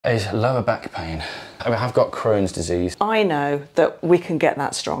Is lower back pain. I mean, I've got Crohn's disease. I know that we can get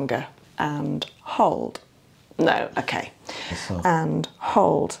that stronger. And hold. No, okay. And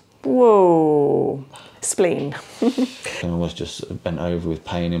hold. Whoa. Spleen. I was just bent over with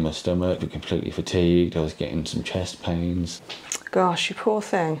pain in my stomach, completely fatigued. I was getting some chest pains. Gosh, you poor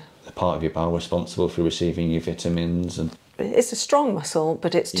thing. The part of your bowel responsible for receiving your vitamins. And it's a strong muscle,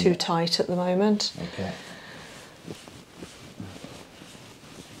 but it's too tight at the moment. okay.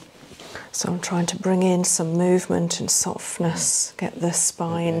 So I'm trying to bring in some movement and softness, get the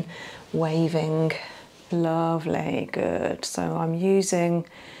spine waving. Lovely, good. So I'm using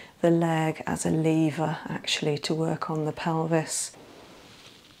the leg as a lever actually to work on the pelvis.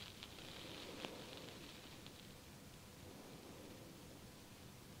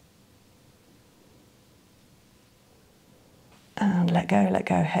 And let go,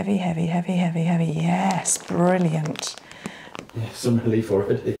 heavy, heavy, heavy, heavy, heavy. Yes, brilliant. Yeah, some relief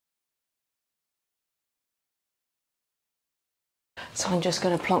already. So I'm just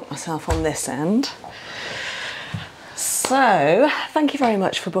going to plonk myself on this end. So, thank you very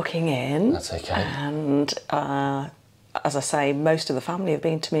much for booking in. That's okay. And as I say, most of the family have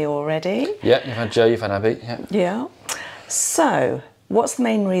been to me already. Yeah, you've had Joe, you've had Abby, yeah. Yeah. So, what's the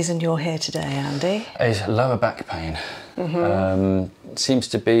main reason you're here today, Andy? Is lower back pain. Seems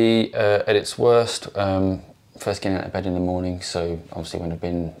to be at its worst, first getting out of bed in the morning, so obviously when I've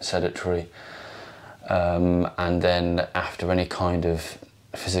been sedentary. And then after any kind of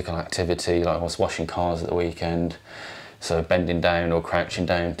physical activity, like I was washing cars at the weekend, so bending down or crouching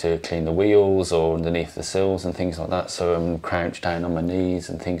down to clean the wheels or underneath the sills and things like that, so I'm crouched down on my knees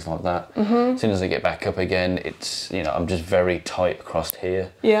and things like that. As soon as I get back up again, it's, you know, I'm just very tight across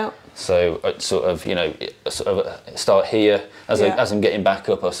here. Yeah. So it's sort of, you know, start here, as I'm getting back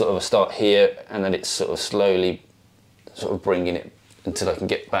up, I sort of start here, and then it's sort of slowly sort of bringing it until I can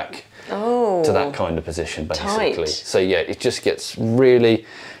get back to that kind of position, basically. Tight. So yeah, it just gets really,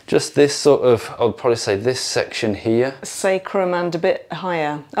 just this sort of, I would probably say this section here. Sacrum and a bit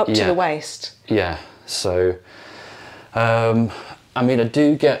higher, up to the waist. Yeah, so, I mean, I've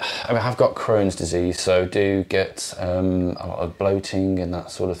got Crohn's disease, so I do get a lot of bloating and that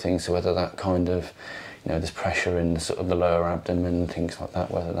sort of thing, so whether that kind of, you know, there's pressure in the sort of the lower abdomen, things like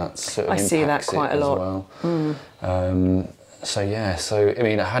that, whether that's sort of impacts see that quite a lot. Well. So yeah, so I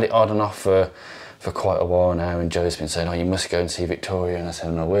mean, I had it on and off for quite a while now, and Joe's been saying, oh, you must go and see Victoria, and I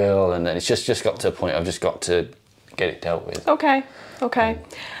said, I will, and then it's just got to a point I've just got to get it dealt with. Okay, okay.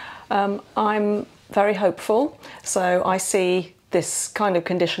 I'm very hopeful, so I see this kind of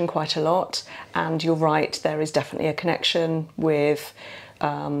condition quite a lot, and you're right, there is definitely a connection with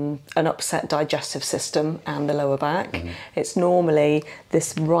an upset digestive system and the lower back. It's normally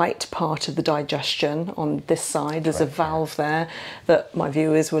this right part of the digestion on this side. There's a valve there that my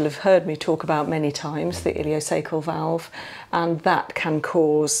viewers will have heard me talk about many times, the ileosacral valve, and that can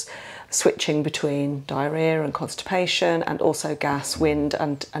cause switching between diarrhea and constipation, and also gas, wind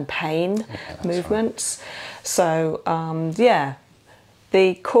and pain movements. Right. So yeah,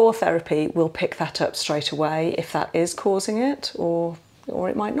 the core therapy will pick that up straight away if that is causing it, or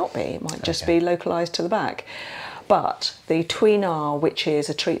it might not be. It might just be localised to the back. But the Tweenar, which is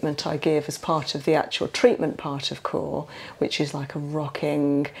a treatment I give as part of the actual treatment part of core, which is like a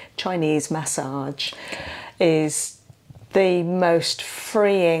rocking Chinese massage, is the most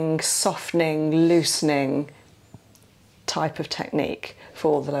freeing, softening, loosening type of technique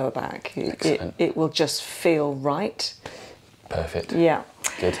for the lower back. It will just feel right. Perfect. Yeah.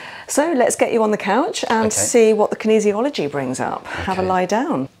 Good. So let's get you on the couch and see what the kinesiology brings up. Have a lie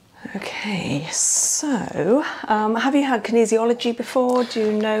down. Okay, so have you had kinesiology before? Do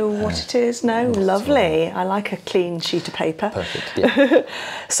you know what it is? No? Lovely. I like a clean sheet of paper. Perfect, yeah.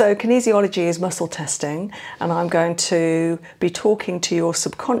 So kinesiology is muscle testing, and I'm going to be talking to your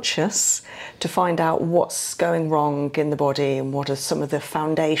subconscious to find out what's going wrong in the body and what are some of the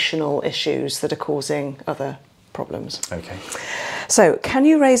foundational issues that are causing other problems. Okay. So can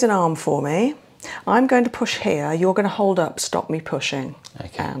you raise an arm for me? I'm going to push here, you're going to hold up, stop me pushing,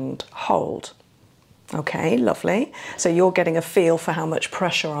 and hold. Okay, lovely. So you're getting a feel for how much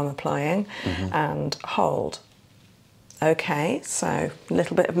pressure I'm applying, and hold. Okay, so a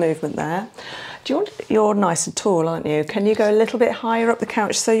little bit of movement there. Do you want, you're nice and tall, aren't you? Can you go a little bit higher up the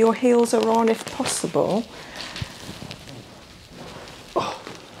couch so your heels are on if possible? Are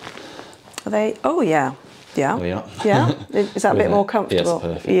they, oh yeah. Yeah. Yeah. Is that a bit more comfortable?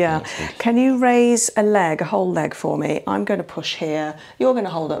 Yes, perfect. Yeah. Can you raise a leg, a whole leg for me? I'm going to push here. You're going to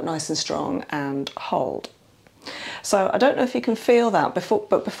hold up nice and strong and hold. So I don't know if you can feel that,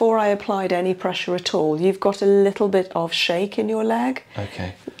 but before I applied any pressure at all, you've got a little bit of shake in your leg.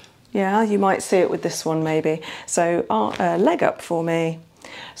 Okay. Yeah, you might see it with this one maybe. So leg up for me.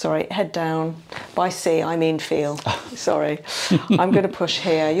 Sorry, head down. By see, I mean feel. Sorry. I'm going to push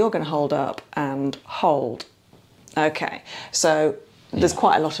here. You're going to hold up and hold. Okay, so there's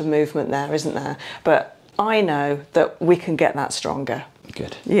quite a lot of movement there, isn't there? But I know that we can get that stronger.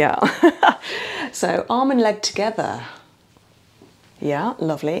 Good. Yeah. So arm and leg together. Yeah,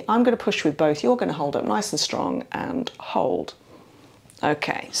 lovely. I'm going to push with both. You're going to hold up nice and strong and hold.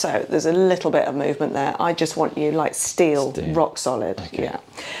 Okay, so there's a little bit of movement there. I just want you like steel. Rock solid. Okay. Yeah.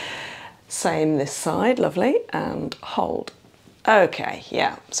 Same this side, lovely, and hold. Okay,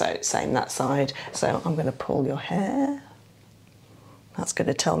 yeah, so same that side. So I'm going to pull your hair. That's going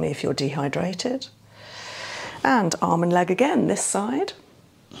to tell me if you're dehydrated. And arm and leg again, this side.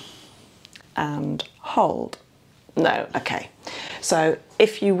 And hold. No, okay. So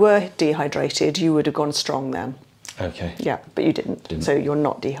if you were dehydrated, you would have gone strong then. Okay. Yeah, but you didn't. So you're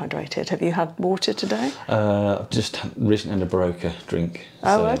not dehydrated. Have you had water today? I've just recently had a Broker drink.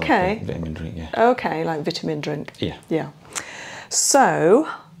 Oh, so okay. Like a vitamin drink, yeah. Okay, like vitamin drink. Yeah. Yeah. So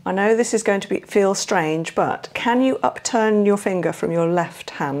I know this is going to feel strange, but can you upturn your finger from your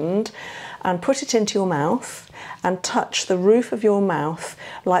left hand and put it into your mouth and touch the roof of your mouth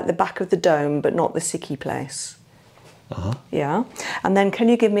like the back of the dome, but not the sicky place? Uh-huh. Yeah. And then can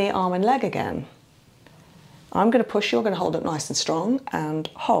you give me arm and leg again? I'm going to push, you're going to hold up nice and strong and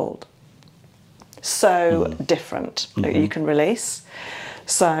hold. So different. You can release.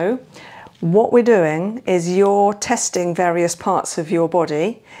 So what we're doing is you're testing various parts of your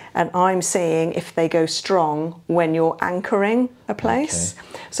body and I'm seeing if they go strong when you're anchoring a place.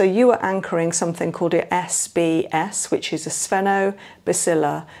 Okay. So you are anchoring something called a SBS, which is a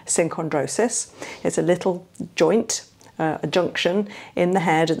spheno-basilar synchondrosis. It's a little joint, a junction in the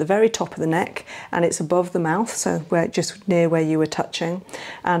head at the very top of the neck, and it's above the mouth, so just near where you were touching,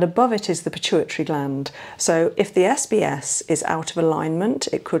 and above it is the pituitary gland. So if the SBS is out of alignment,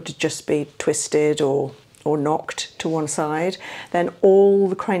 it could just be twisted or knocked to one side, then all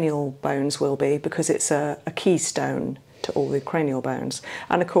the cranial bones will be, because it's a keystone to all the cranial bones.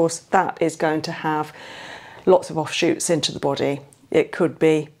 And of course that is going to have lots of offshoots into the body. It could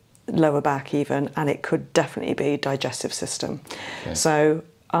be lower back even, and it could definitely be digestive system. Okay. So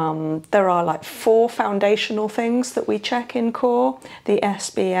there are like 4 foundational things that we check in core. The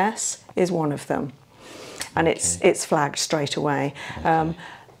SBS is one of them, and it's flagged straight away. Okay.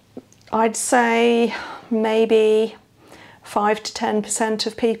 I'd say maybe 5 to 10%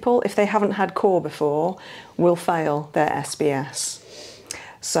 of people, if they haven't had core before, will fail their SBS.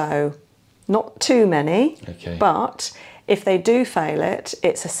 So not too many, but if they do fail it,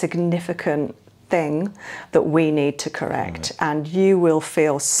 it's a significant thing that we need to correct, and you will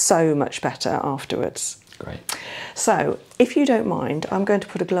feel so much better afterwards. Great. So if you don't mind, I'm going to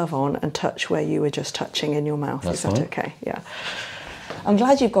put a glove on and touch where you were just touching in your mouth. That's Is that fine. okay? Yeah. I'm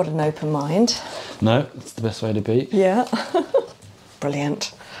glad you've got an open mind. No, it's the best way to be. Yeah.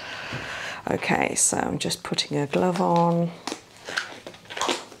 Brilliant. Okay, so I'm just putting a glove on.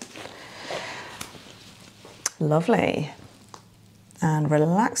 Lovely. And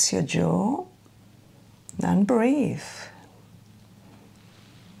relax your jaw and breathe.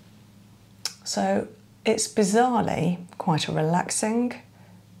 So it's bizarrely quite a relaxing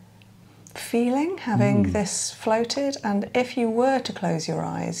feeling having this floated, and if you were to close your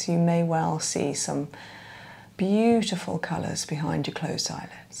eyes you may well see some beautiful colours behind your closed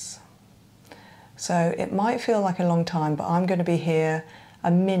eyelids. So it might feel like a long time, but I'm going to be here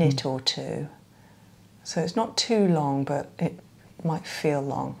a minute or two. So it's not too long, but it might feel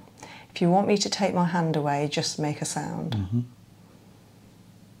long. If you want me to take my hand away, just make a sound.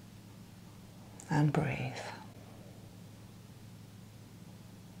 And breathe.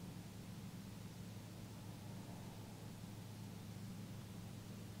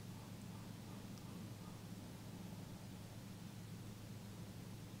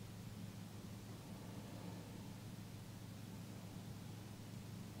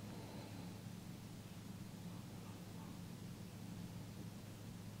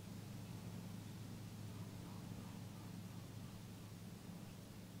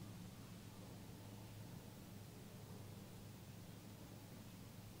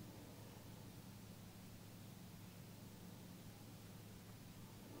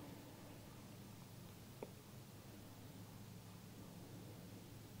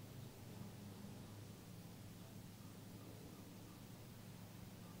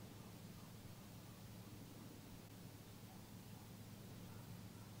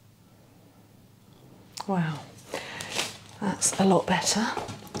 Wow, That's a lot better.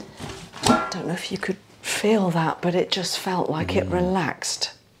 I don't know if you could feel that, but it just felt like it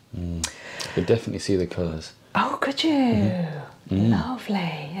relaxed. I could definitely see the colours. Oh, could you? Lovely.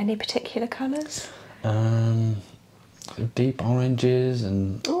 Any particular colours? Deep oranges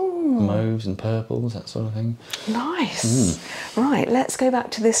and mauves and purples, that sort of thing. Nice. Right, let's go back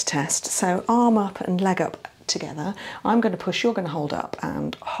to this test. So arm up and leg up together. I'm going to push, you're going to hold up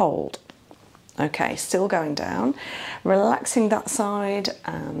and hold. Okay, still going down. Relaxing that side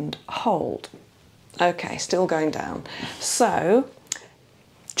and hold. Okay, still going down. So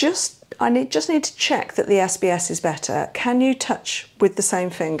I just need to check that the SBS is better. Can you touch with the same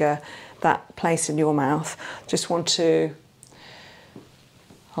finger that place in your mouth? Just want to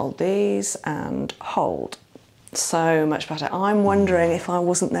hold these and hold. So much better. I'm wondering if I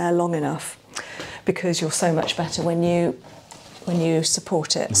wasn't there long enough, because you're so much better when you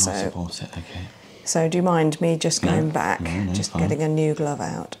support it. Support it, okay. So do you mind me just going back, just fine. getting a new glove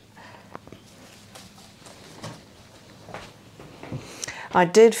out? I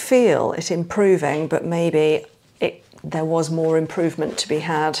did feel it improving, but maybe there was more improvement to be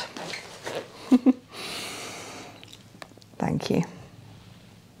had. Thank you.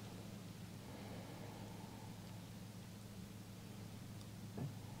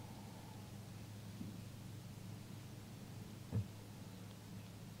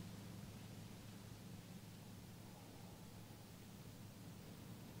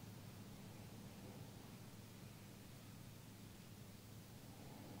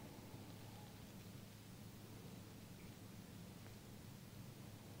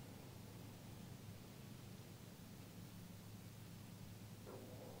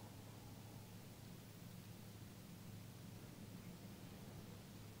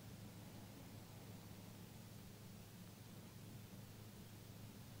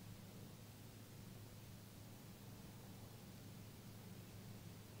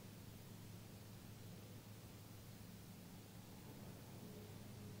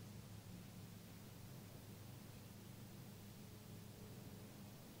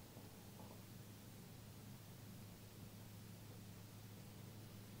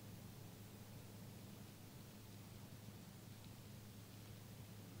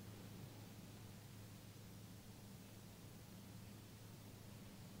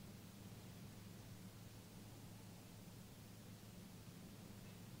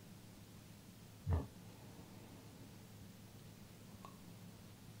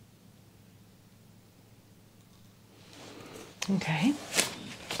 Okay.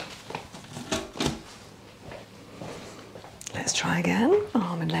 Let's try again.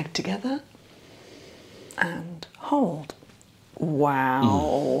 Arm and leg together. And hold.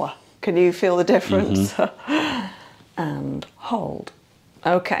 Wow. Can you feel the difference? And hold.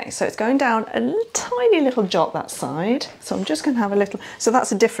 Okay, so it's going down a tiny little jot that side. So I'm just going to have a little... So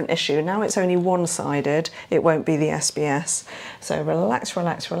that's a different issue. Now it's only one-sided. It won't be the SBS. So relax,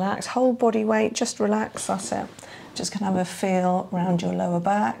 relax, relax. Whole body weight, just relax. That's it. Just going to have a feel around your lower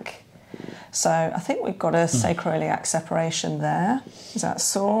back. So I think we've got a sacroiliac separation there. Is that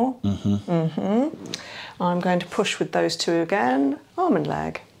sore? I'm going to push with those two again. Arm and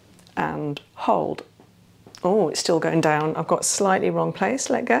leg. And hold. Oh, it's still going down. I've got slightly wrong place.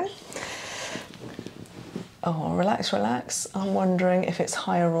 Let go. Oh, relax, relax. I'm wondering if it's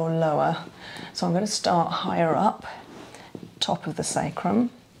higher or lower. So I'm going to start higher up, top of the sacrum.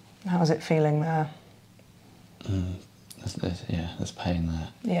 How's it feeling there? There's pain there.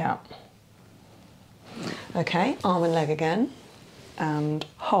 Yeah. Okay, arm and leg again. And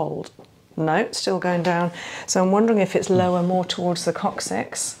hold. No, still going down. So I'm wondering if it's lower, more towards the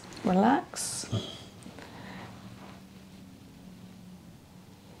coccyx. Relax.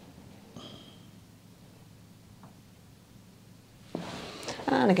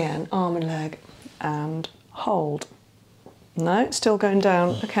 And again, arm and leg, and hold. No, still going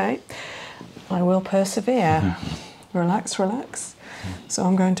down. Okay, I will persevere. Relax, relax. So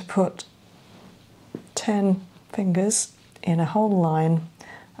I'm going to put 10 fingers in a whole line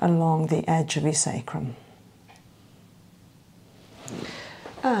along the edge of your sacrum.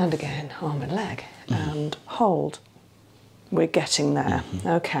 And again, arm and leg, and hold. We're getting there.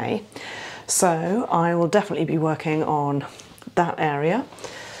 Okay, so I will definitely be working on that area.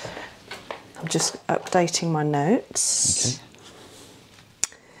 I'm just updating my notes.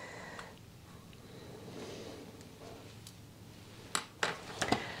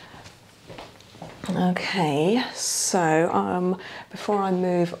 Okay, so before I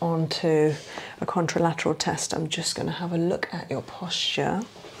move on to a contralateral test, I'm just going to have a look at your posture.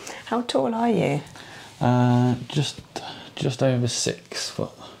 How tall are you? Just over 6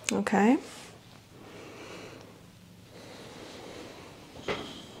 foot. Okay.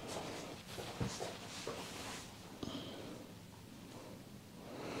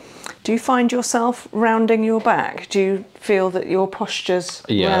 Do you find yourself rounding your back? Do you feel that your posture's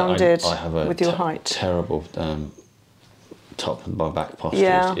rounded I have a with your height? Terrible top and my back posture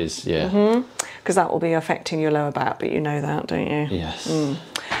Yeah. Because that will be affecting your lower back, but you know that, don't you? Yes.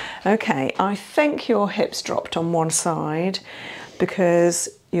 Okay, I think your hips dropped on one side because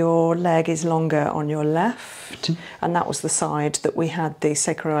your leg is longer on your left, and that was the side that we had the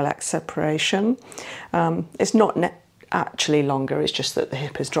sacroiliac separation. It's not actually longer, it's just that the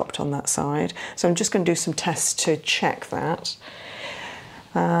hip has dropped on that side. So I'm just going to do some tests to check that.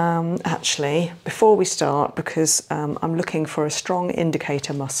 Actually, before we start, because I'm looking for a strong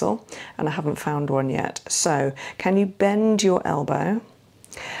indicator muscle and I haven't found one yet. So can you bend your elbow?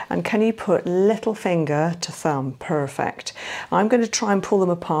 And can you put little finger to thumb? Perfect. I'm going to try and pull them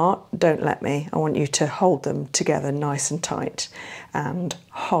apart. Don't let me. I want you to hold them together nice and tight and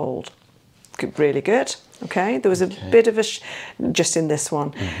hold. Good, really good. Okay, there was a bit of a, just in this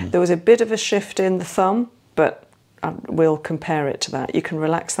one, there was a bit of a shift in the thumb, but we'll compare it to that. You can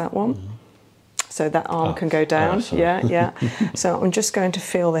relax that one. So that arm can go down. Yeah. So I'm just going to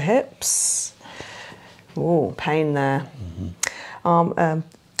feel the hips. Oh, pain there.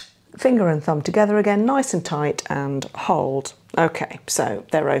 Finger and thumb together again, nice and tight, and hold. Okay, so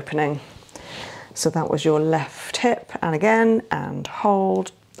they're opening. So that was your left hip, and again, and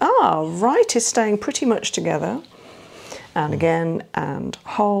hold. Ah, right is staying pretty much together. And again, and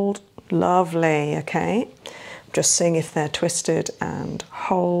hold. Lovely, okay. Just seeing if they're twisted, and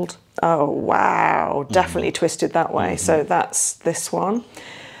hold. Oh, wow, definitely twisted that way. So that's this one.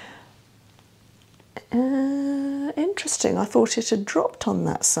 Interesting. I thought it had dropped on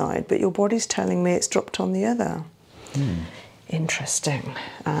that side, but your body's telling me it's dropped on the other. Interesting.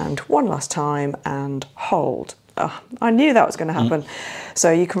 And one last time, and hold. Oh, I knew that was going to happen.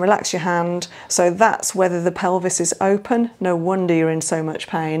 So you can relax your hand. So that's whether the pelvis is open. No wonder you're in so much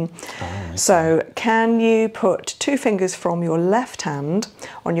pain. Okay. So can you put 2 fingers from your left hand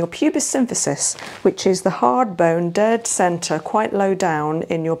on your pubis symphysis, which is the hard bone dead center, quite low down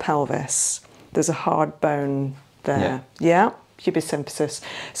in your pelvis. There's a hard bone there. Yeah, pubis symphysis.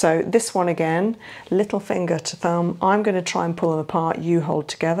 So this one again, little finger to thumb. I'm going to try and pull them apart. You hold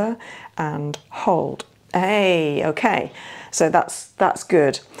together and hold. Hey, okay. So that's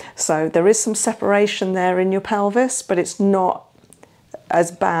good. So there is some separation there in your pelvis, but it's not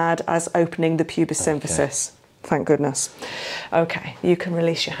as bad as opening the pubis symphysis. Thank goodness. Okay, you can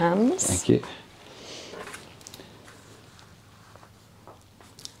release your hands. Thank you.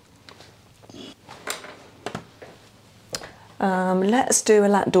 Let's do a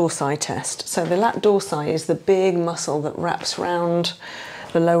lat dorsi test. So the lat dorsi is the big muscle that wraps round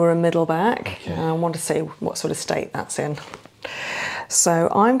the lower and middle back. Okay. I want to see what sort of state that's in. So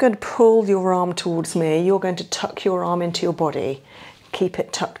I'm going to pull your arm towards me. You're going to tuck your arm into your body. Keep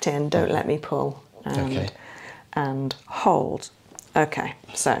it tucked in. Don't let me pull. And hold. Okay,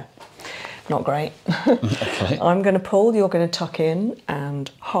 so not great. Okay. I'm going to pull. You're going to tuck in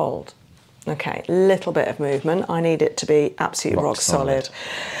and hold. Okay, little bit of movement. I need it to be absolutely rock solid.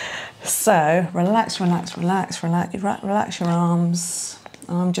 So relax, relax, relax, relax, relax your arms.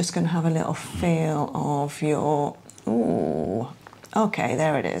 I'm just going to have a little feel of your, ooh, okay,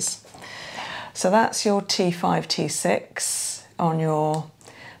 there it is. So that's your T5, T6 on your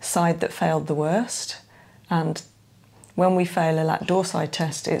side that failed the worst. And when we fail a lat dorsi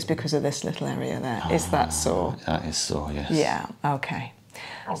test, it's because of this little area there. Is that sore? That is sore, yes. Yeah, okay.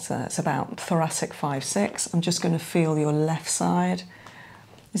 So it's about thoracic 5, 6. I'm just going to feel your left side.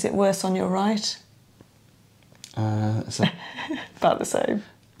 Is it worse on your right? About the same.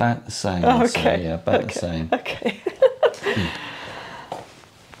 About the same. Oh, okay. Say, yeah, about the same. Okay.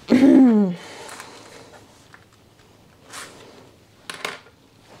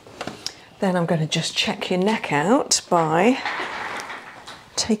 Then I'm going to just check your neck out by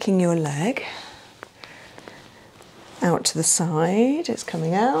taking your leg out to the side. It's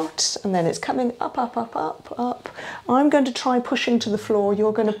coming out, and then it's coming up, up, up, up, up. I'm going to try pushing to the floor.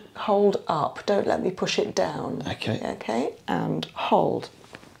 You're going to hold up. Don't let me push it down. Okay. Okay, and hold.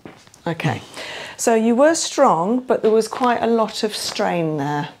 Okay. So you were strong, but there was quite a lot of strain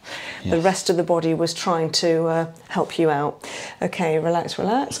there. Yes. The rest of the body was trying to help you out. Okay, relax,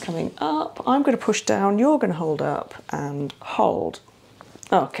 relax, coming up. I'm going to push down. You're going to hold up and hold.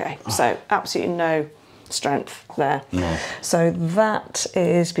 Okay, so absolutely no strength there. No. So that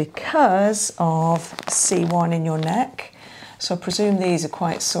is because of C1 in your neck. So I presume these are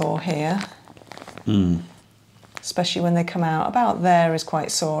quite sore here. Especially when they come out. About there is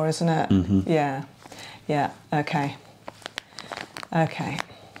quite sore, isn't it? Yeah. Yeah, okay. Okay.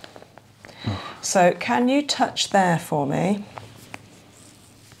 So can you touch there for me?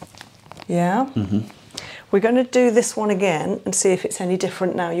 Yeah? We're going to do this one again and see if it's any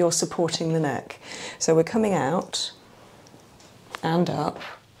different now you're supporting the neck. So we're coming out and up.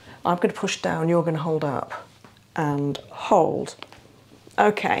 I'm going to push down, you're going to hold up and hold.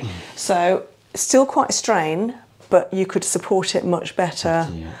 Okay, so still quite a strain, but you could support it much better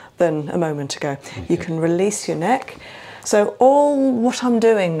than a moment ago. Okay. You can release your neck. So all what I'm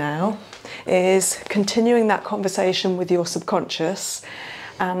doing now is continuing that conversation with your subconscious,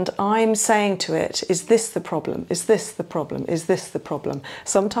 and I'm saying to it, is this the problem? Is this the problem? Is this the problem?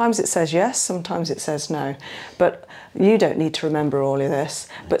 Sometimes it says yes, sometimes it says no. But you don't need to remember all of this.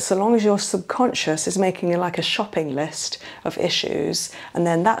 But so long as your subconscious is making like a shopping list of issues, and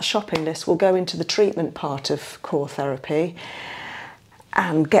then that shopping list will go into the treatment part of core therapy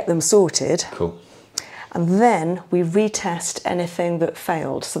and get them sorted. Cool. And then we retest anything that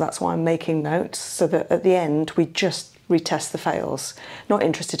failed. So that's why I'm making notes, so that at the end we just retest the fails. Not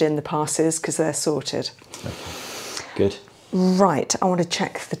interested in the passes because they're sorted. Okay. Good. Right, I want to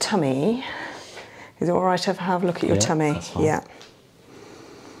check the tummy. Is it all right if I have a look at your tummy? That's fine. Yeah.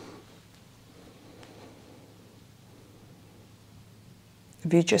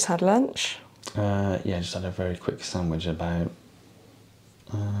 Have you just had lunch? Yeah, just had a very quick sandwich about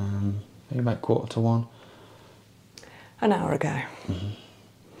maybe about 1:45. An hour ago.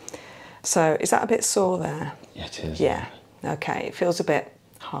 So is that a bit sore there? Yeah, it is. Yeah. Okay, it feels a bit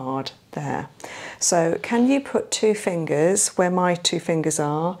hard there. So can you put 2 fingers where my 2 fingers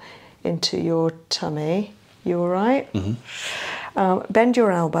are into your tummy? You all right? Bend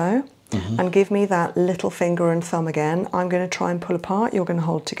your elbow and give me that little finger and thumb again. I'm going to try and pull apart. You're going to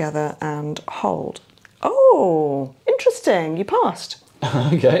hold together and hold. Oh, interesting. You passed.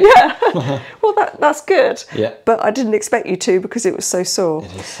 Okay. Yeah. Well, that's good. Yeah. But I didn't expect you to because it was so sore.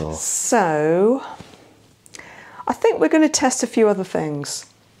 It is sore. So I think we're going to test a few other things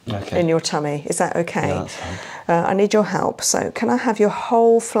in your tummy. Is that okay? Yeah, that's fine. I need your help. So can I have your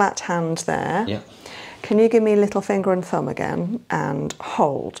whole flat hand there? Yeah. Can you give me little finger and thumb again and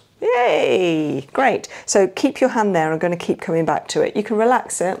hold? Yay! Great. So keep your hand there. I'm going to keep coming back to it. You can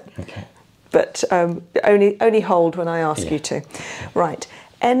relax it. Okay. But only hold when I ask you to. Right,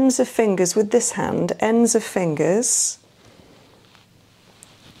 ends of fingers with this hand, ends of fingers,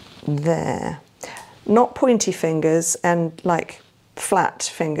 there. Not pointy fingers and like flat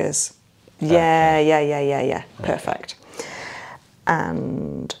fingers. Yeah, yeah. Perfect.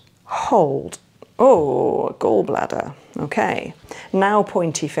 And hold. Oh, gallbladder. Okay. Now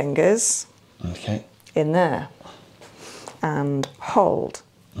pointy fingers. Okay. In there. And hold.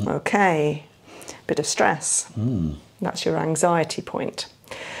 Okay, bit of stress. That's your anxiety point.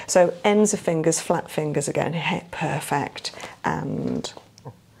 So ends of fingers, flat fingers again. Hey, perfect. And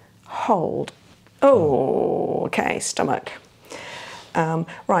hold. Oh, okay, stomach.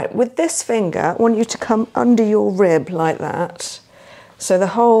 Right, with this finger, I want you to come under your rib like that. So the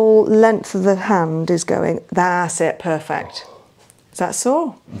whole length of the hand is going, that's it, perfect. Is that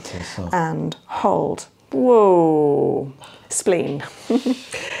sore? It is sore. And hold. Whoa, spleen.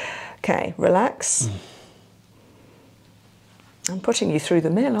 Okay, relax. I'm putting you through the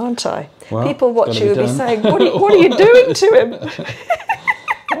mill, aren't I? Well, people watching will be done. saying, what are you doing to him?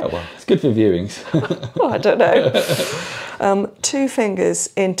 Oh, well, it's good for viewings. Well, I don't know. 2 fingers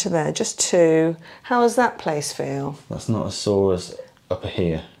into there, just 2. How does that place feel? That's not as sore as up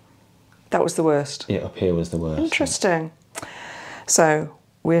here. That was the worst. Yeah, up here was the worst. Interesting. So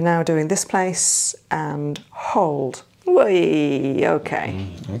we're now doing this place and hold. Whee, okay.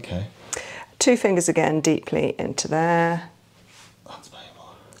 Okay. 2 fingers again deeply into there. That's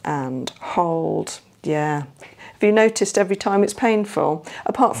painful. And hold. Yeah. Have you noticed every time it's painful?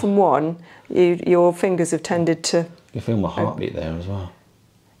 Apart from one, your fingers have tended to... You feel my heartbeat there as well.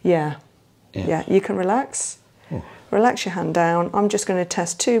 Yeah. Yeah. You can relax. Oh. Relax your hand down. I'm just going to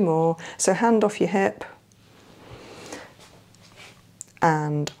test 2 more. So hand off your hip.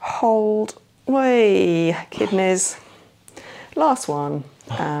 And hold. Way, kidneys. Last one.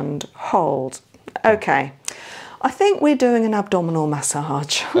 And hold. Okay. I think we're doing an abdominal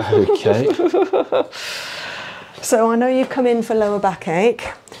massage. Okay. So I know you've come in for lower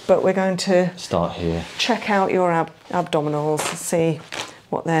backache, but we're going to Start here. check out your abdominals, see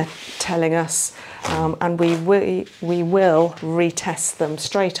what they're telling us, and we will retest them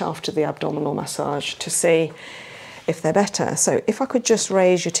straight after the abdominal massage to see if they're better. So if I could just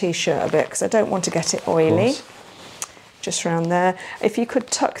raise your t-shirt a bit, because I don't want to get it oily. Just around there. If you could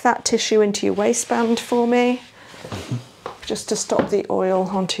tuck that tissue into your waistband for me, just to stop the oil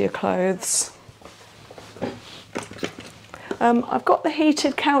onto your clothes. I've got the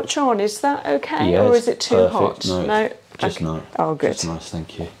heated couch on. Is that okay, Yeah, or is it too perfect. hot? No, No, just okay. nice. Oh, good. Just nice,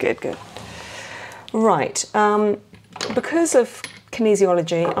 thank you. Good, good. Right, because of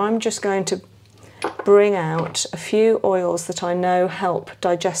kinesiology, I'm just going to bring out a few oils that I know help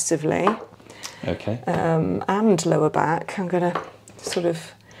digestively. Okay. And lower back. I'm going to sort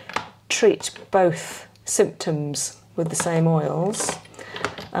of treat both symptoms with the same oils.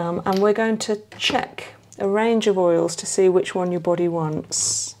 And we're going to check a range of oils to see which one your body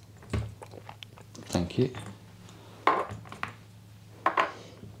wants. Thank you.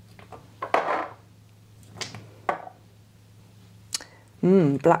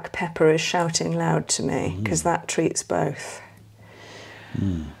 Black pepper is shouting loud to me because that treats both.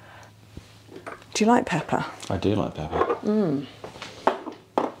 Do you like pepper? I do like pepper.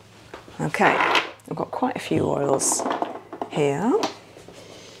 Okay, I've got quite a few oils here.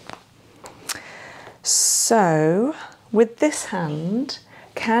 So, with this hand,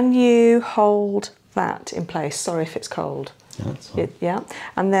 can you hold that in place? Sorry if it's cold. Yeah, that's fine. Yeah,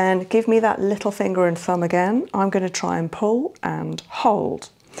 and then give me that little finger and thumb again. I'm going to try and pull and hold.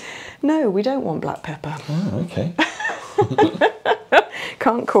 No, we don't want black pepper. Oh, okay.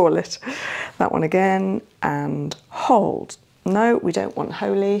 Can't call it. That one again and hold. No, we don't want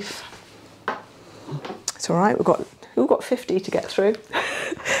whole leaf. It's all right. We've got 50 to get through.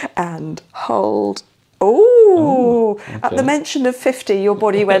 And hold. Oh, okay. At the mention of 50, your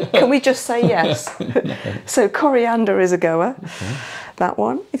body went, can we just say yes? No. So coriander is a goer. Okay. That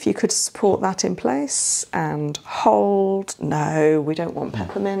one, if you could support that in place and hold. No, we don't want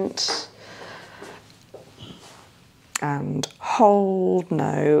peppermint. And hold.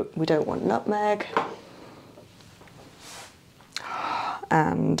 No, we don't want nutmeg.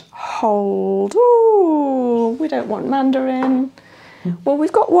 And hold. Oh, we don't want mandarin. Well,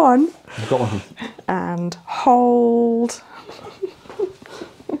 we've got one. I've got one. And hold.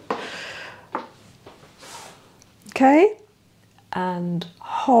 Okay. And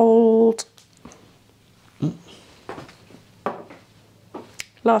hold.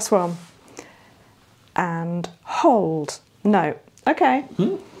 Last one. And hold. No. Okay.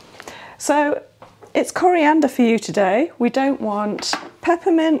 So it's coriander for you today. We don't want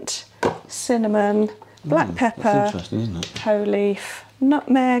peppermint, cinnamon, black pepper, That's interesting, isn't it? whole leaf,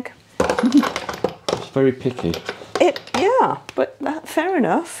 nutmeg. It's very picky. Yeah, but fair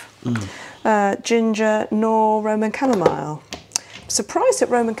enough. Ginger nor Roman chamomile. Surprised at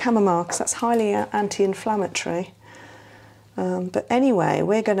Roman chamomile because that's highly anti-inflammatory. But anyway,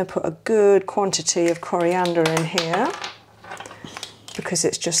 we're going to put a good quantity of coriander in here because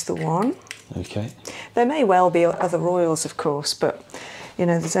it's just the one. Okay. There may well be other oils, of course, but you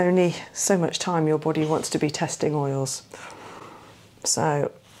know, there's only so much time your body wants to be testing oils.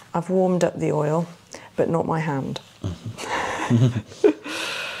 So I've warmed up the oil, but not my hand.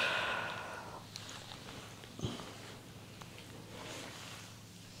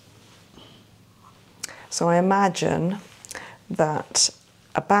 So I imagine that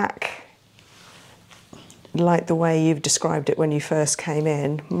a back, like the way you've described it when you first came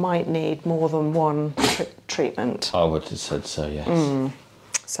in, might need more than one treatment. I would have said so, yes.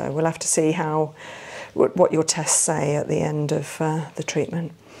 So we'll have to see what your tests say at the end of the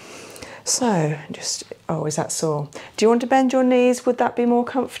treatment. So oh, is that sore? Do you want to bend your knees? Would that be more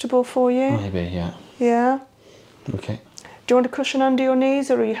comfortable for you? Maybe, yeah. Yeah? Okay. Do you want a cushion under your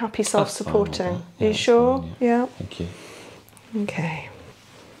knees or are you happy self-supporting? Yeah, are you sure? fine, Yeah. Thank you. Okay.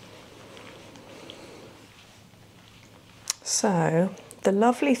 So the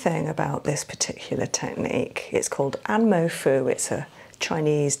lovely thing about this particular technique, it's called Anmo Fu, it's a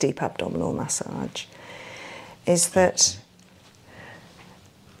Chinese deep abdominal massage, is that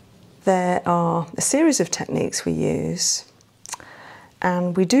there are a series of techniques we use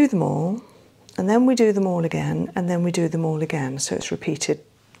and we do them all and then we do them all again and then we do them all again, so it's repeated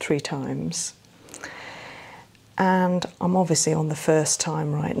 3 times. And I'm obviously on the first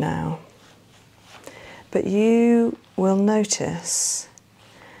time right now, but you will notice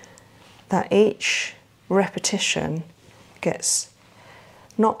that each repetition gets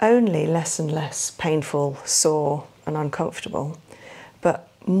not only less and less painful, sore and uncomfortable, but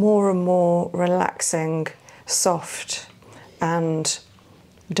more and more relaxing, soft and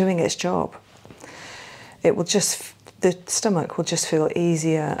doing its job. It will just, the stomach will just feel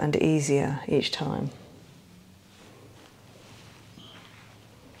easier and easier each time.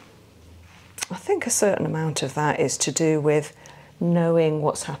 I think a certain amount of that is to do with knowing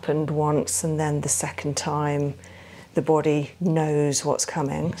what's happened once and then the second time the body knows what's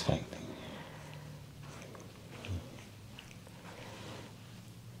coming. Expecting.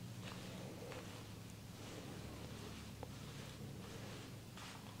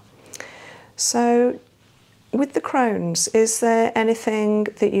 So with the Crohn's, is there anything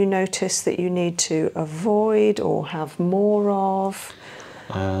that you notice that you need to avoid or have more of?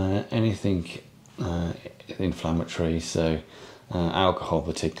 Anything inflammatory, so alcohol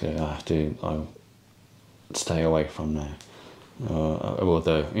particularly, I stay away from now.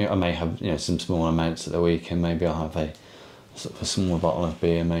 Although I may have some small amounts at the weekend, maybe I'll have a sort of a small bottle of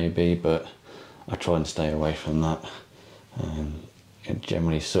beer maybe, but I try and stay away from that. And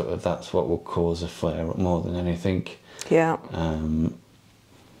generally sort of that's what will cause a flare up more than anything. Yeah. And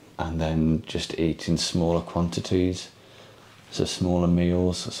then just eat in smaller quantities, so smaller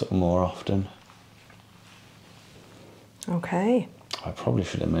meals sort of more often. Okay. I probably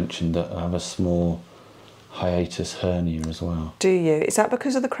should have mentioned that I have a small hiatus hernia as well. Do you? Is that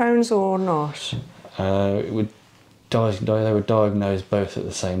because of the Crohn's or not? They were diagnosed both at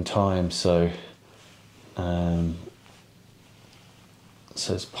the same time, so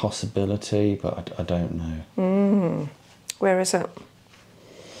so it's a possibility, but I don't know. Where is it?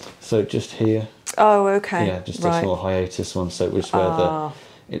 So just here. Oh, okay. Yeah, just a small hiatus one, so which where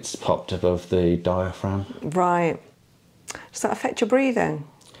it's popped above the diaphragm. Right. Does that affect your breathing?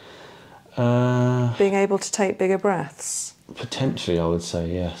 Being able to take bigger breaths? Potentially, I would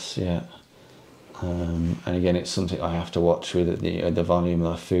say yes, yeah. And again, it's something I have to watch with the volume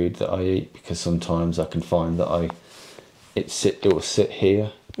of the food that I eat, because sometimes I can find that it will sit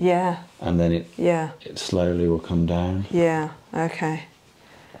here. Yeah. And then it slowly will come down. Yeah. Okay.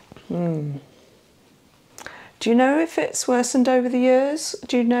 Do you know if it's worsened over the years?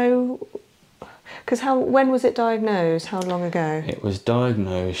 Do you know? Because when was it diagnosed? How long ago? It was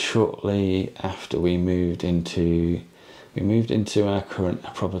diagnosed shortly after we moved into our current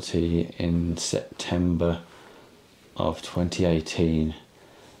property in September of 2018,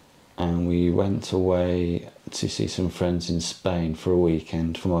 and we went away to see some friends in Spain for a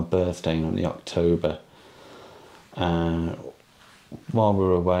weekend for my birthday on the October. While we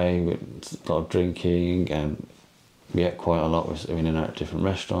were away, we did a lot of drinking, and we ate quite a lot. We were in and out of different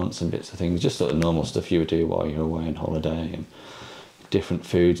restaurants and bits of things, just sort of normal stuff you would do while you're away on holiday, and different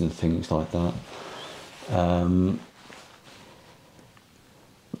foods and things like that.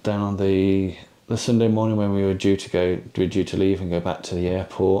 Then on the Sunday morning when we were due to leave and go back to the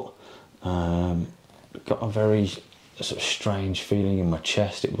airport, got a very sort of strange feeling in my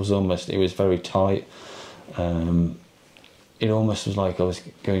chest. It was very tight. It almost was like I was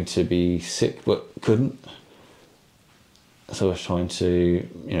going to be sick but couldn't. So I was trying to,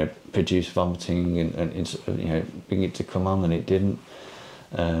 produce vomiting and bring it to come on, and it didn't.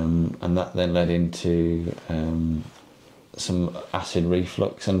 And that then led into some acid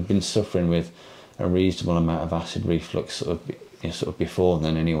reflux, and I've been suffering with a reasonable amount of acid reflux sort of before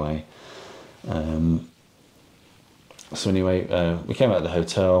then anyway. So anyway, we came out of the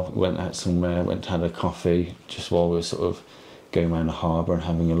hotel, went out somewhere, went and had a coffee just while we were sort of going around the harbour and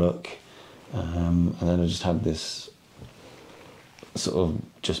having a look. And then I just had this sort of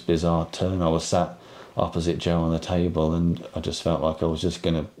just bizarre turn. I was sat opposite Joe on the table, and I just felt like I was just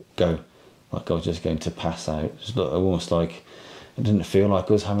going to go, like I was just going to pass out. Just almost like it didn't feel like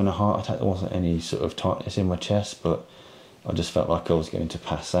I was having a heart attack. There wasn't any sort of tightness in my chest, but I just felt like I was going to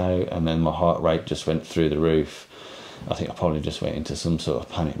pass out, and then my heart rate just went through the roof. I think I probably just went into some sort of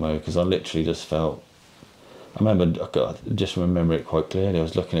panic mode, because I literally just felt, I just remember it quite clearly. I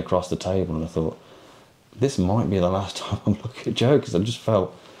was looking across the table and I thought, this might be the last time I'm looking at Joe, because I just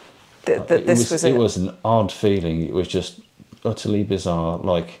felt it was an odd feeling. It was just utterly bizarre.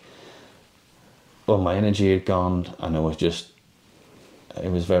 Like, well, my energy had gone, and it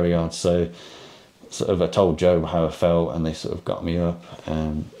was very odd. So sort of I told Joe how I felt, and they sort of got me up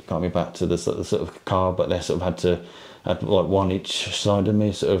and got me back to the sort of car, but they sort of had like one each side of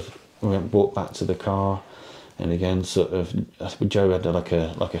me, sort of walked back to the car. And again, sort of, Joe had like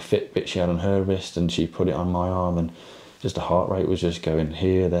a Fitbit she had on her wrist, and she put it on my arm, and just the heart rate was just going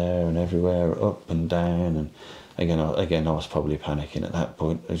here, there, and everywhere, up and down. And again, I was probably panicking at that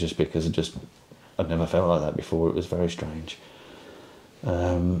point, just because I'd never felt like that before. It was very strange.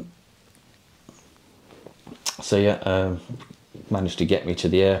 So yeah, managed to get me to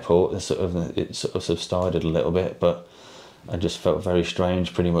the airport. It sort of subsided a little bit, but I just felt very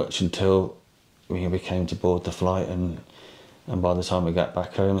strange pretty much until we came to board the flight, and by the time we got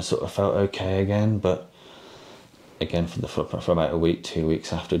back home, I sort of felt okay again. But again, for about a week, 2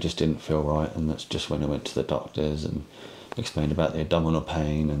 weeks after, it just didn't feel right, and that's just when I went to the doctors and explained about the abdominal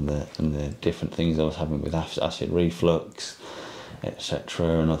pain and the different things I was having with acid reflux,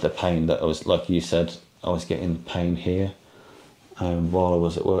 etc. And the pain that I was, like you said, I was getting pain here while I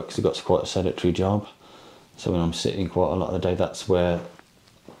was at work, because I got quite a sedentary job. So when I'm sitting quite a lot of the day, that's where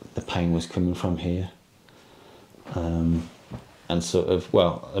the pain was coming from here. And sort of,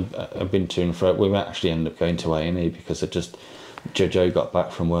 well, I've been to and fro. We actually ended up going to A&E because Joe got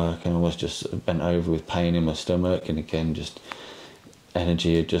back from work and I was just bent over with pain in my stomach, and again, just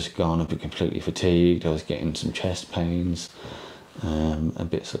energy had just gone. I'd been completely fatigued. I was getting some chest pains, and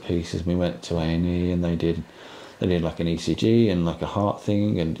bits and pieces. We went to A&E and they did like an ECG and like a heart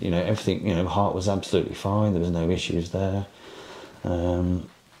thing, and everything. Heart was absolutely fine. There was no issues there. And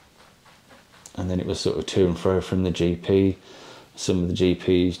then it was sort of to and fro from the GP. Some of the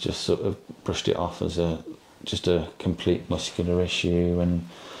GPs just sort of brushed it off as just a complete muscular issue, and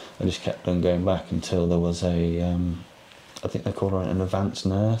I just kept on going back until there was I think they called her an advanced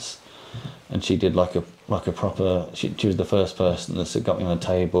nurse, and she did like a proper. She was the first person that got me on a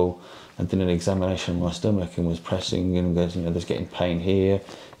table and did an examination of my stomach and was pressing and goes, there's getting pain here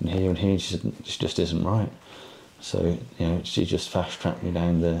and here and here. And she said, this just isn't right. So she just fast tracked me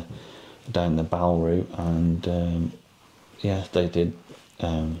down the bowel route, and they did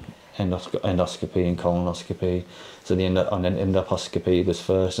endoscopy and colonoscopy. So the endoscopy was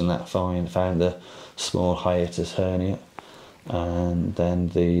first, and that found a small hiatus hernia, and then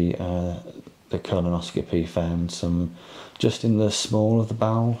the colonoscopy found some just in the small of the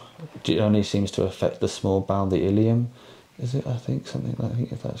bowel. It only seems to affect the small bowel, the ileum, is it? I think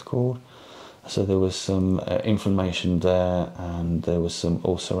if that's called. So there was some inflammation there, and there was some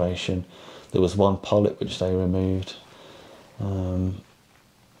ulceration. There was one polyp which they removed. And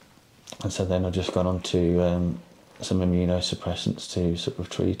so then I just got on to some immunosuppressants to sort of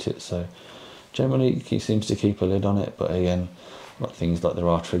treat it. So generally he seems to keep a lid on it, but again, like things like there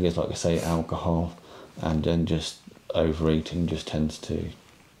are triggers, like I say, alcohol, and then just overeating just tends to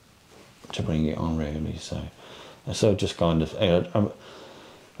bring it on really. So just kind of,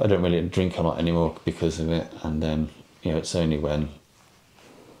 I don't really drink a lot anymore because of it, and then it's only when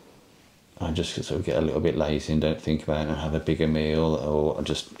I just sort of get a little bit lazy and don't think about it and have a bigger meal, or I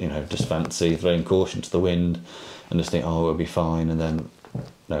just fancy throwing caution to the wind and just think, oh, it'll be fine, and then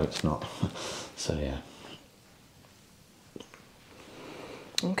no, it's not. So yeah.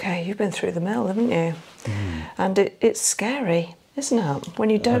 Okay, you've been through the mill, haven't you? And it's scary, isn't it? When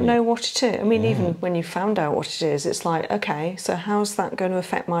you don't know what it is. I mean, even when you found out what it is, it's like, okay, so how's that going to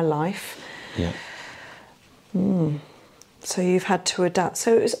affect my life? Yeah. So you've had to adapt.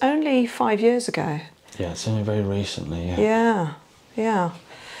 So it was only 5 years ago. Yeah, it's only very recently, yeah. Yeah, yeah.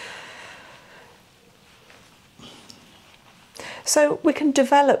 So we can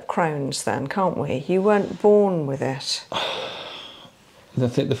develop Crohn's then, can't we? You weren't born with it. I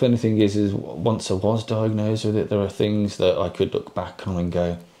think the funny thing is once I was diagnosed with it, there are things that I could look back on and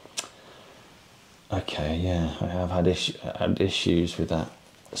go, okay, yeah, I have had issues with that.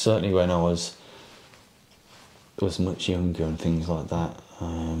 Certainly when I was much younger and things like that.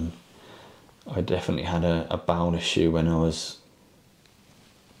 I definitely had a bowel issue when I was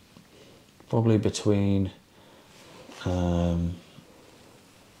probably between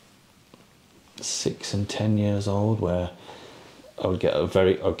 6 and 10 years old, where I'd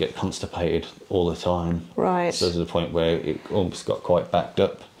get constipated all the time. Right. So there's a point where it almost got quite backed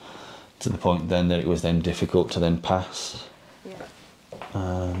up to the point then that it was then difficult to then pass.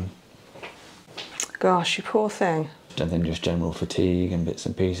 Yeah. Gosh, you poor thing. And then just general fatigue and bits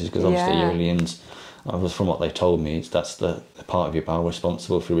and pieces, because obviously your ileums, from what they told me, that's the part of your bowel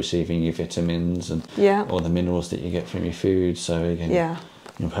responsible for receiving your vitamins and all the minerals that you get from your food. So again,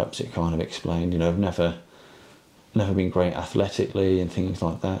 perhaps it kind of explained. I've never been great athletically and things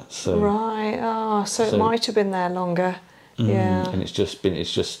like that. So right. So it might have been there longer. Yeah. And it's just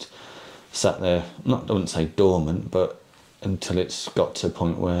sat there. I wouldn't say dormant, but until it's got to a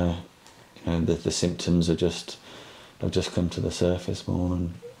point where the symptoms have just come to the surface more.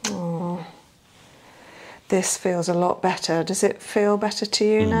 And this feels a lot better. Does it feel better to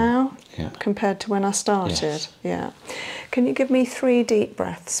you now? Yeah. Compared to when I started? Yes. Yeah. Can you give me 3 deep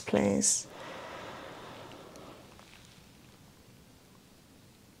breaths, please?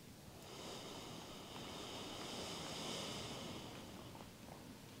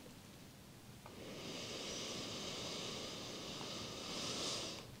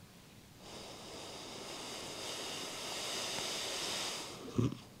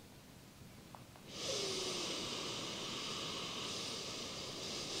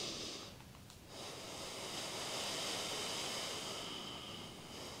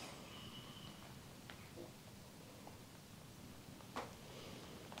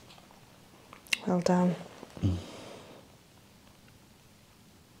 Well done.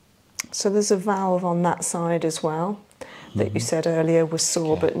 So there's a valve on that side as well that you said earlier was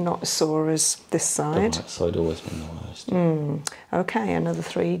sore, but not as sore as this side. That side always been the worst. Okay, another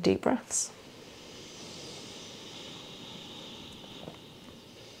 3 deep breaths.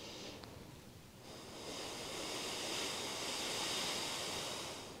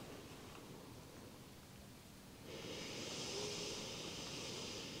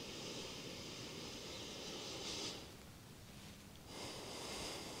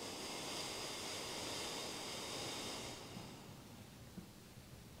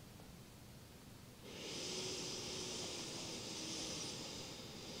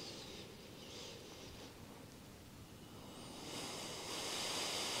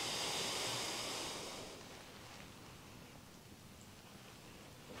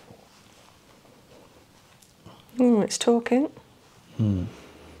 It's talking.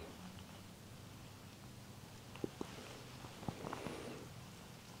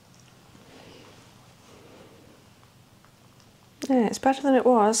 Yeah, it's better than it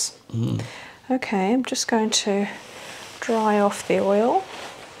was. Okay, I'm just going to dry off the oil.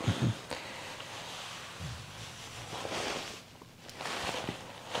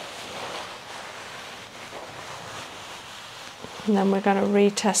 And then we're going to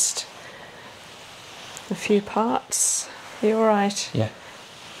retest a few parts. Are you all right? Yeah.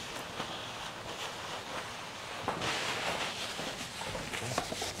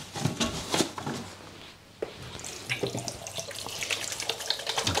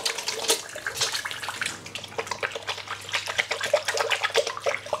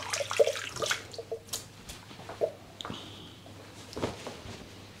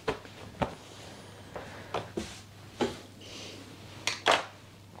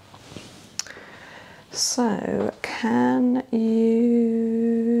 So, can you,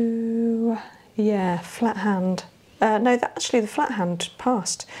 yeah, flat hand. No, actually the flat hand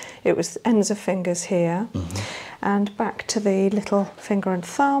passed. It was ends of fingers here. And back to the little finger and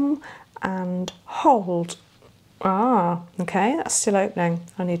thumb and hold. Ah, okay, that's still opening.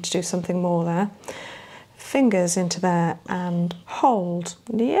 I need to do something more there. Fingers into there and hold.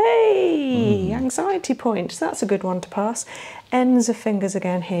 Yay! Anxiety point. So that's a good one to pass. Ends of fingers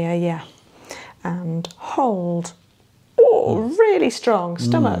again here, yeah. And hold. Oh, really strong.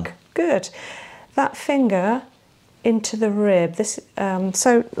 Stomach. Good. That finger into the rib. This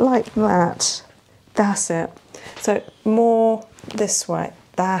so like that. That's it. So more this way.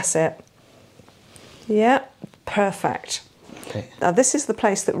 That's it. Yeah, perfect. Okay. Now this is the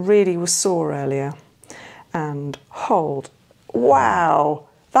place that really was sore earlier. And hold. Wow,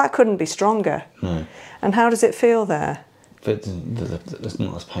 that couldn't be stronger. No. And how does it feel there? But it's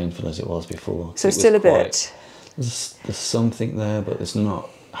not as painful as it was before. So still a bit. There's something there, but it's not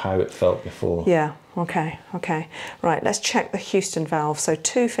how it felt before. Yeah, okay, okay. Right, let's check the Houston valve. So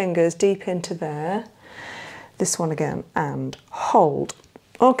 2 fingers deep into there. This one again, and hold.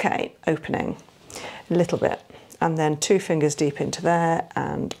 Okay, opening a little bit. And then 2 fingers deep into there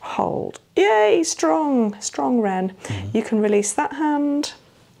and hold. Yay, strong, strong Ren. You can release that hand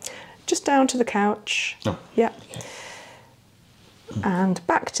just down to the couch. Oh, yeah. okay. And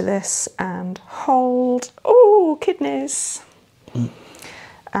back to this and hold. Oh, kidneys.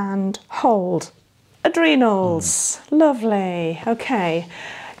 And hold. Adrenals. Lovely. Okay,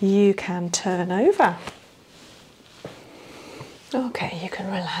 you can turn over. Okay, you can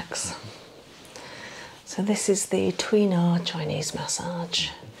relax. So this is the tweener Chinese massage.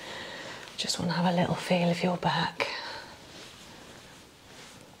 Just want to have a little feel of your back.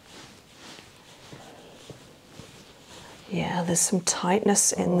 Yeah, there's some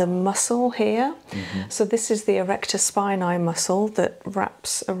tightness in the muscle here. So this is the erector spinae muscle that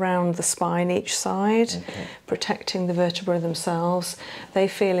wraps around the spine each side, protecting the vertebrae themselves. They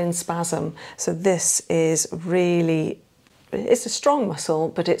feel in spasm. So this is really, it's a strong muscle,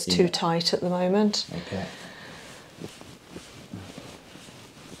 but it's too tight at the moment. Okay.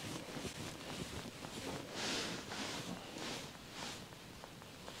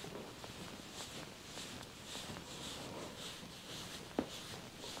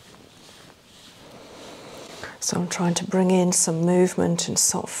 So I'm trying to bring in some movement and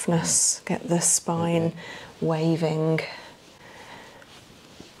softness, get the spine waving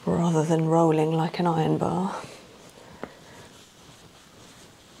rather than rolling like an iron bar.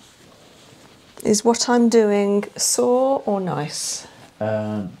 Is what I'm doing sore or nice?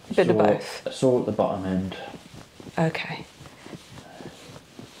 Bit of both. Sore at the bottom end. Okay.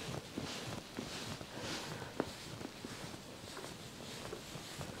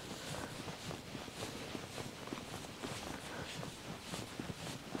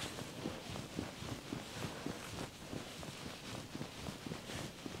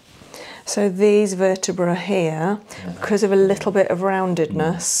 So these vertebrae here, because of a little bit of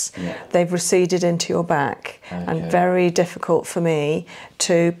roundedness, they've receded into your back and very difficult for me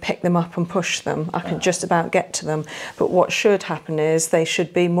to pick them up and push them. I can just about get to them. But what should happen is they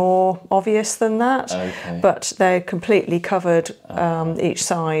should be more obvious than that. But they're completely covered each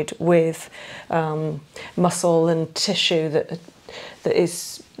side with muscle and tissue that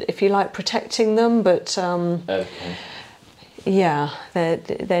is, if you like, protecting them. But yeah,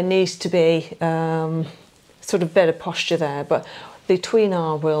 there needs to be sort of better posture there, but the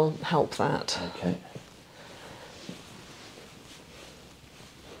tweener will help that. Okay.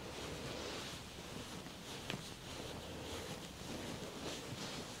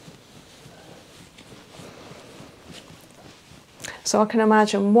 So I can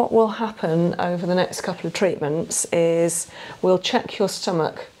imagine what will happen over the next couple of treatments is we'll check your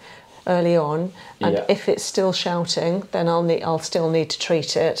stomach early on, and Yeah. if it's still shouting, then I'll still need to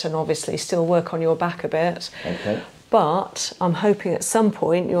treat it, and obviously still work on your back a bit. Okay. But I'm hoping at some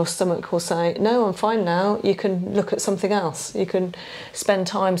point your stomach will say, no, I'm fine now, you can look at something else, you can spend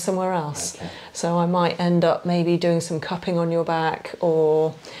time somewhere else. Okay. So I might end up maybe doing some cupping on your back,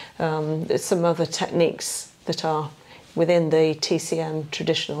 or some other techniques that are within the TCM,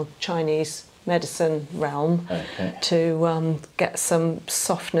 traditional Chinese medicine realm, Okay. to get some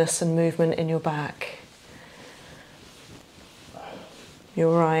softness and movement in your back.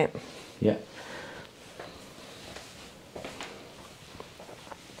 You're right. Yeah.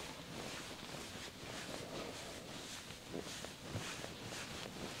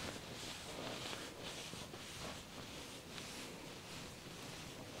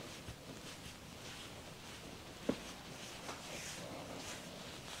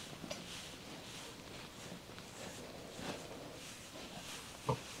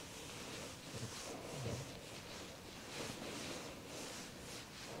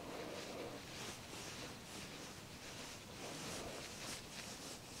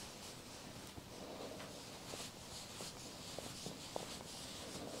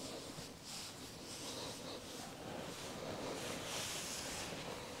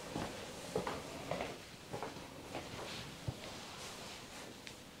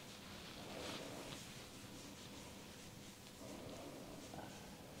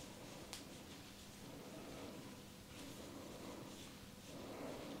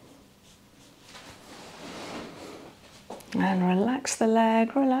 And relax the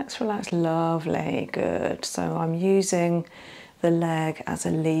leg, relax, relax, lovely, good. So I'm using the leg as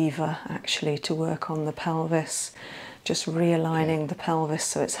a lever actually to work on the pelvis, just realigning the pelvis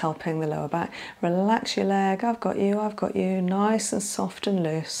so it's helping the lower back. Relax your leg, I've got you, nice and soft and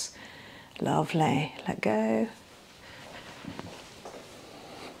loose. Lovely, let go.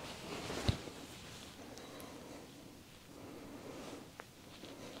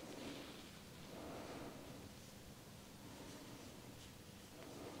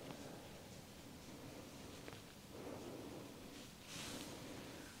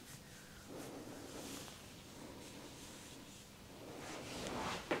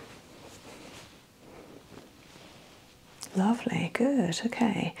 Lovely, good,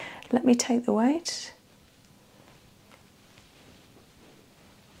 okay. Let me take the weight.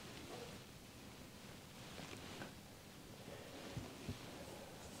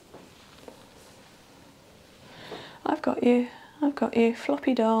 I've got you,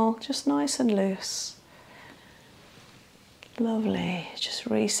 floppy doll, just nice and loose. Lovely, just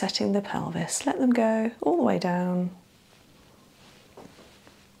resetting the pelvis. Let them go all the way down.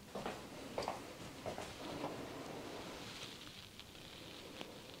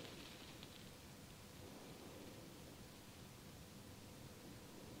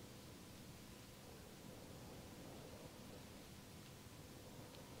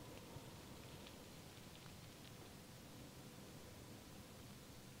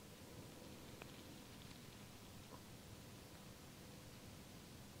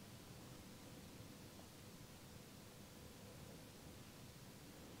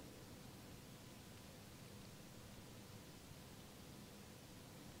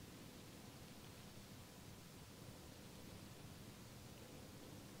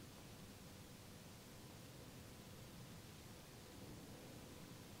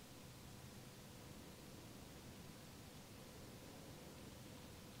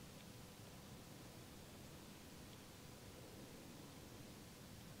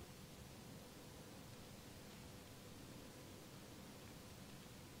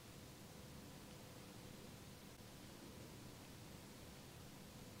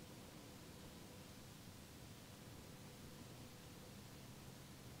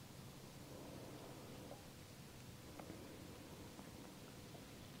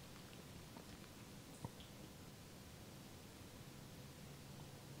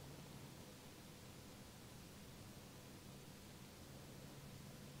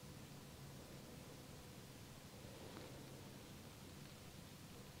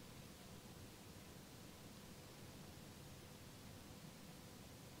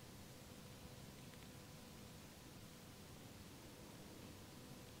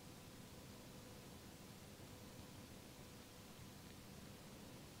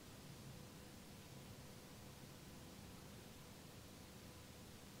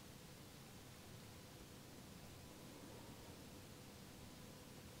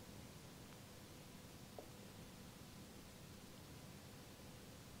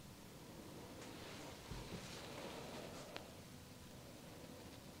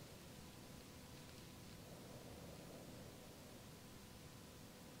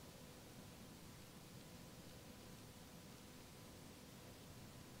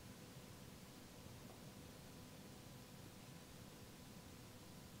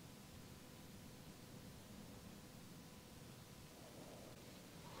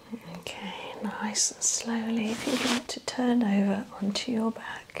 Nice and slowly, if you want to turn over onto your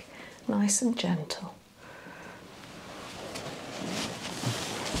back, nice and gentle.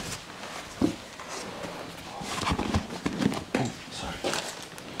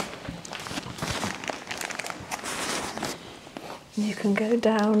 You can go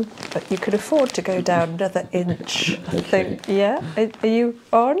down, but you could afford to go down another inch, I think. Yeah? Are you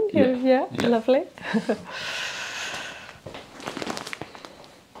on? Yeah. Lovely.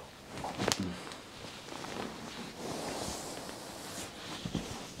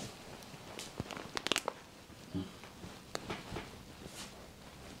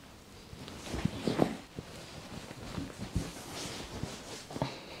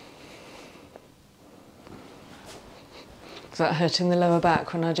 Is that hurting the lower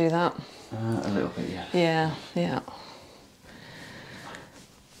back when I do that? A little bit, yeah. Yeah.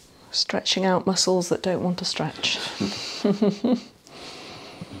 Stretching out muscles that don't want to stretch.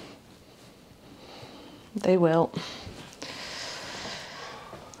 They will.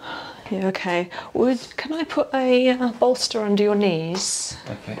 Yeah, okay. Can I put a bolster under your knees?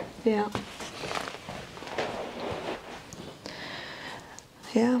 Okay. Yeah.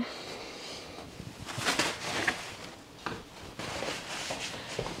 Yeah.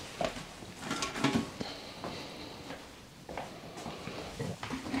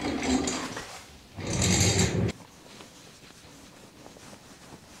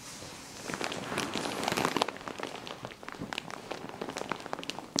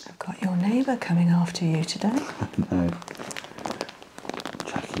 Neighbour coming after you today. No.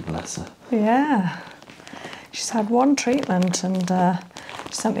 Jackie, bless her. Yeah. She's had one treatment and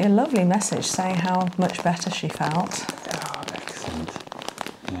she sent me a lovely message saying how much better she felt. Oh, excellent.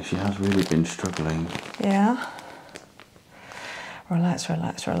 Yeah, she has really been struggling. Yeah. Relax,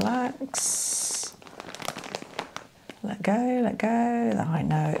 relax, relax. Let go, let go. I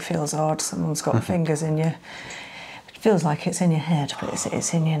know it feels odd. Someone's got fingers in you. It feels like it's in your head, but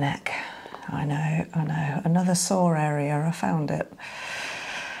it's in your neck. I know. Another sore area, I found it.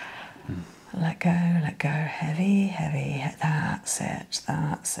 Let go, heavy, heavy. That's it.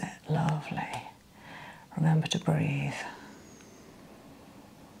 Lovely. Remember to breathe.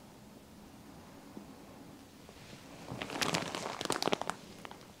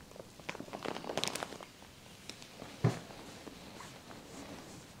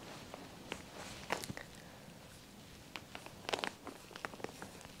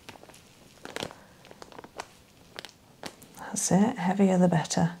 That's it, heavier the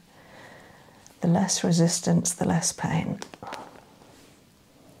better. The less resistance, the less pain.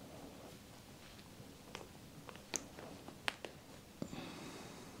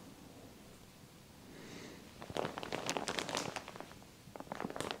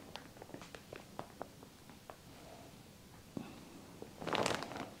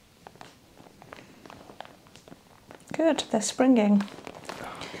 Good, they're springing.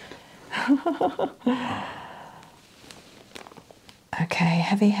 Okay,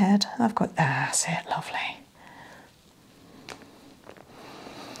 heavy head. I've got, that's it, lovely.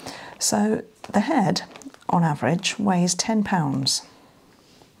 So the head, on average, weighs 10 pounds.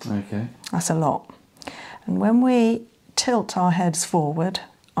 Okay. That's a lot. And when we tilt our heads forward,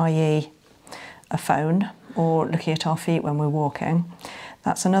 i.e. a phone, or looking at our feet when we're walking,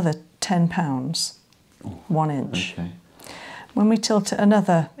 that's another 10 pounds, 1 inch. Okay. When we tilt it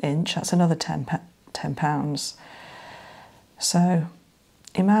another inch, that's another 10 pounds. So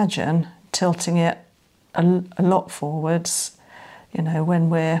imagine tilting it a lot forwards, you know, when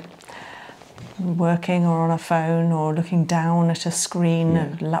we're working or on a phone or looking down at a screen,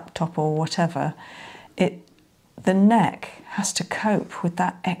 a laptop or whatever, the neck has to cope with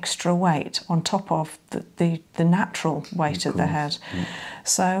that extra weight on top of the natural weight of the head. Yeah.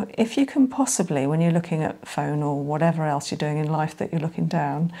 So if you can possibly, when you're looking at phone or whatever else you're doing in life that you're looking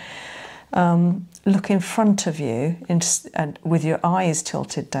down, look in front of you with your eyes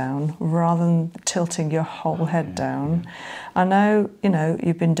tilted down rather than tilting your whole head down. I know, you know,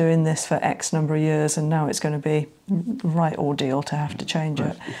 you've been doing this for X number of years and now it's going to be right ordeal to have to change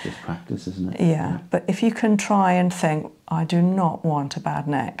it. It's just practice, isn't it? Yeah, but if you can try and think, I do not want a bad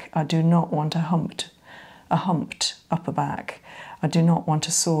neck, I do not want a humped upper back, I do not want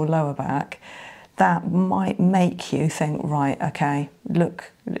a sore lower back, that might make you think, right, okay,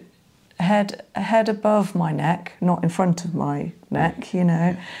 look, head above my neck, not in front of my neck, you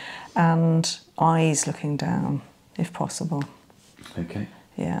know, and eyes looking down, if possible. Okay.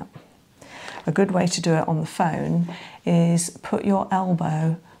 Yeah. A good way to do it on the phone is put your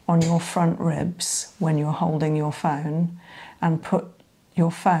elbow on your front ribs when you're holding your phone and put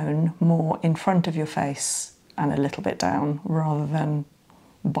your phone more in front of your face and a little bit down rather than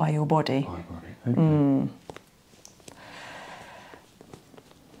by your body. By body. Okay.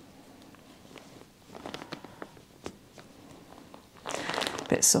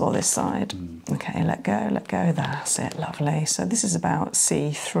 Bit sore this side. Okay, let go, that's it, lovely. So this is about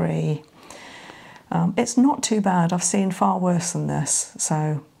C3. It's not too bad, I've seen far worse than this,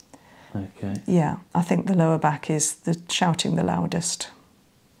 so Okay. yeah, I think the lower back is the shouting the loudest.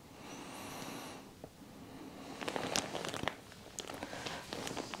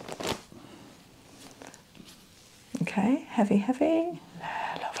 Okay, heavy, heavy,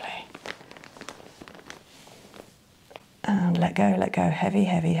 lovely. And let go, heavy,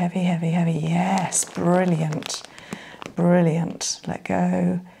 heavy, heavy, heavy, heavy. Yes, brilliant, brilliant. Let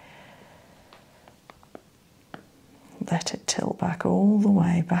go. Let it tilt back all the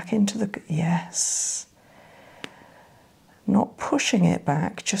way, back into the, yes. Not pushing it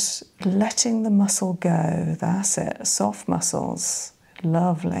back, just letting the muscle go. That's it, soft muscles.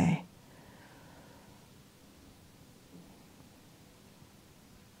 Lovely.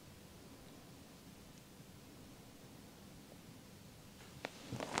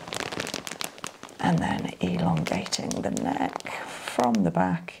 And then elongating the neck from the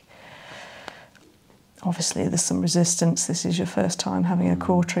back. Obviously there's some resistance. This is your first time having a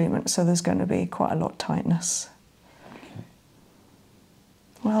core treatment, so there's going to be quite a lot of tightness. Okay.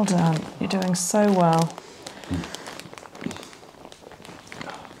 Well done. You're doing so well.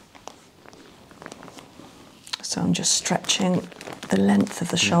 So I'm just stretching the length of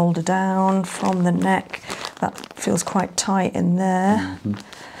the shoulder down from the neck. That feels quite tight in there.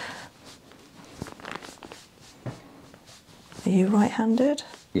 Are you right-handed?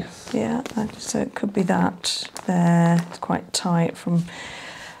 Yes. Yeah, so it could be that there. It's quite tight from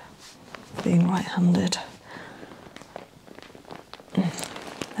being right-handed.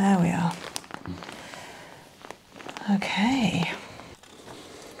 There we are. Okay.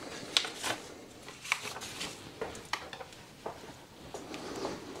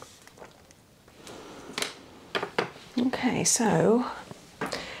 Okay, so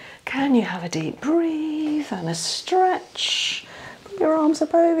can you have a deep breathe and a stretch? Put your arms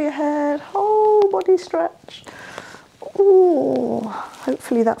up over your head, whole body stretch. Ooh,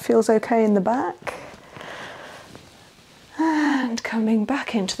 hopefully that feels okay in the back. And coming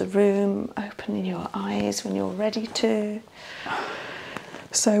back into the room, opening your eyes when you're ready to.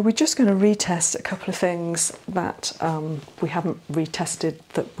 So we're just going to retest a couple of things that we haven't retested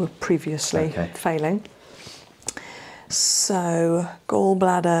that were previously failing. So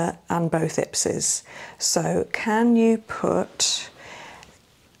gallbladder and both ipses. So can you put,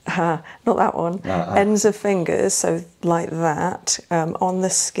 not that one, ends of fingers, so like that, on the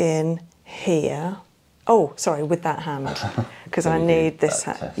skin here. Oh, sorry, with that hand, because I need this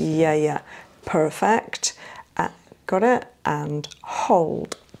hand. Yeah, yeah, perfect. Got it, and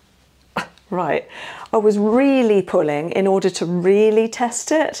hold. Right, I was really pulling in order to really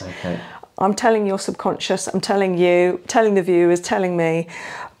test it. Okay. I'm telling your subconscious, I'm telling you, telling the viewers, telling me,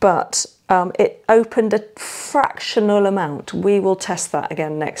 but it opened a fractional amount. We will test that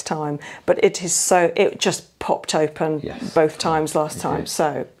again next time, but it is so, it just popped open both times last time.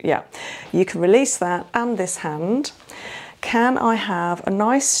 So yeah, you can release that and this hand. Can I have a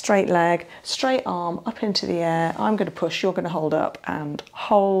nice straight leg, straight arm up into the air? I'm going to push, you're going to hold up and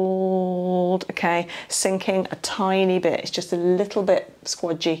hold, okay? Sinking a tiny bit, it's just a little bit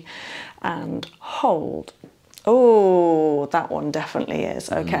squodgy, and hold. Oh, that one definitely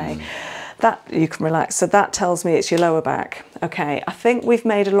is, okay. That you can relax, so that tells me it's your lower back. Okay, I think we've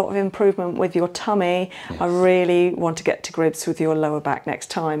made a lot of improvement with your tummy. I really want to get to grips with your lower back next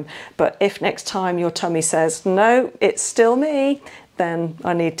time, but if next time your tummy says, no, it's still me, then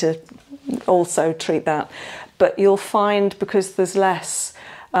I need to also treat that. But you'll find, because there's less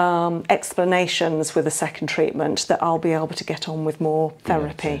explanations with a second treatment, that I'll be able to get on with more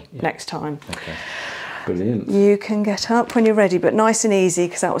therapy next time. Okay. Brilliant. You can get up when you're ready, but nice and easy,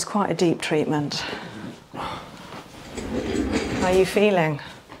 because that was quite a deep treatment. How are you feeling?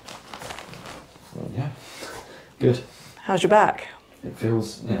 Yeah, good. How's your back? It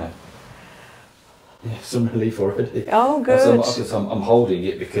feels, you know, some relief already. Oh, good. I'm holding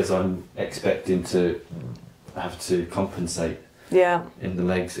it because I'm expecting to have to compensate. Yeah. In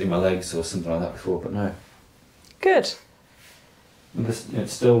my legs or something like that before, but no. Good.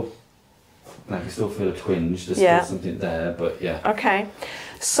 It's still, like I still feel a twinge, there's still something there, but yeah. Okay,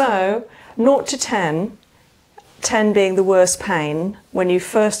 so 0 to 10, 10 being the worst pain, when you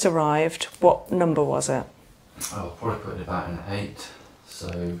first arrived, what number was it? I'll probably put it about an 8,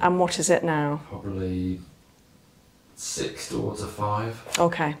 so... And what is it now? Probably 6 towards a 5.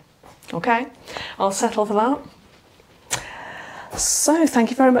 Okay, okay, I'll settle for that. So thank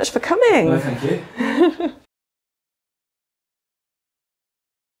you very much for coming. No, thank you.